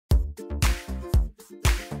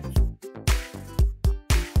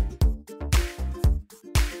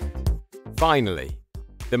Finally,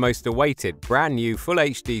 the most awaited brand new Full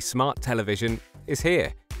HD smart television is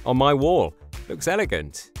here on my wall. Looks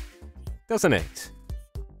elegant, doesn't it?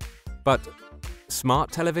 But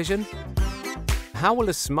smart television? How will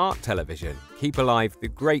a smart television keep alive the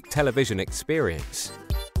great television experience?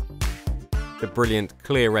 The brilliant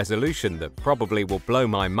clear resolution that probably will blow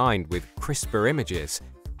my mind with crisper images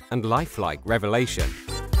and lifelike revelation.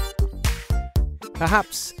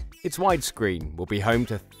 Perhaps its widescreen will be home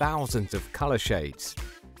to thousands of color shades,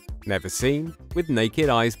 never seen with naked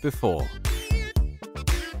eyes before.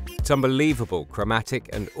 Its unbelievable chromatic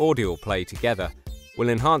and audio play together will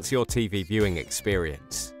enhance your TV viewing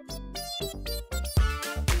experience.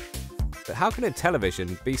 But how can a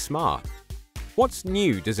television be smart? What's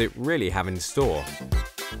new does it really have in store?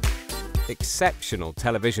 Exceptional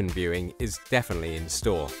television viewing is definitely in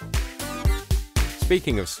store.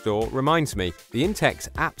 Speaking of store reminds me, the Intex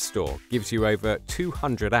App Store gives you over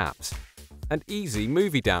 200 apps and easy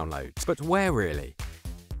movie downloads. But where really?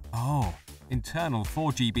 Oh, internal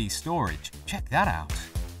 4GB storage. Check that out.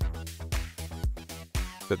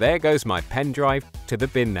 So there goes my pen drive to the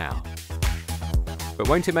bin now. But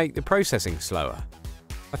won't it make the processing slower?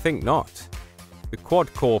 I think not. The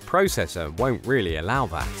quad-core processor won't really allow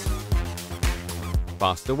that.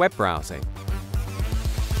 Faster web browsing?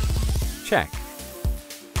 Check.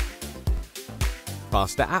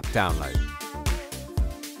 Faster app download?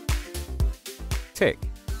 Tick.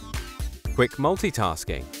 Quick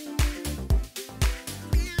multitasking?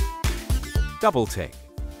 Double tick.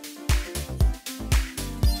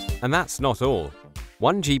 And that's not all.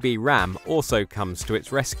 1GB RAM also comes to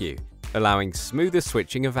its rescue, allowing smoother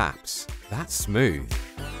switching of apps. That's smooth.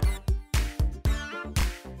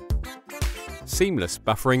 Seamless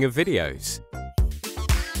buffering of videos.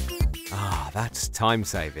 Ah, that's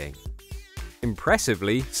time-saving.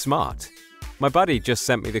 Impressively smart. My buddy just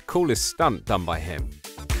sent me the coolest stunt done by him.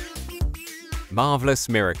 Marvelous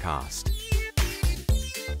Miracast.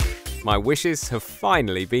 My wishes have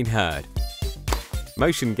finally been heard.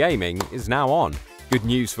 Motion gaming is now on. Good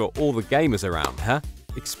news for all the gamers around, huh?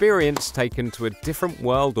 Experience taken to a different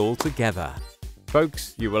world altogether.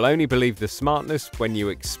 Folks, you will only believe the smartness when you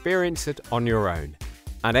experience it on your own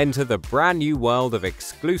and enter the brand new world of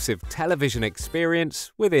exclusive television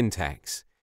experience with Intex.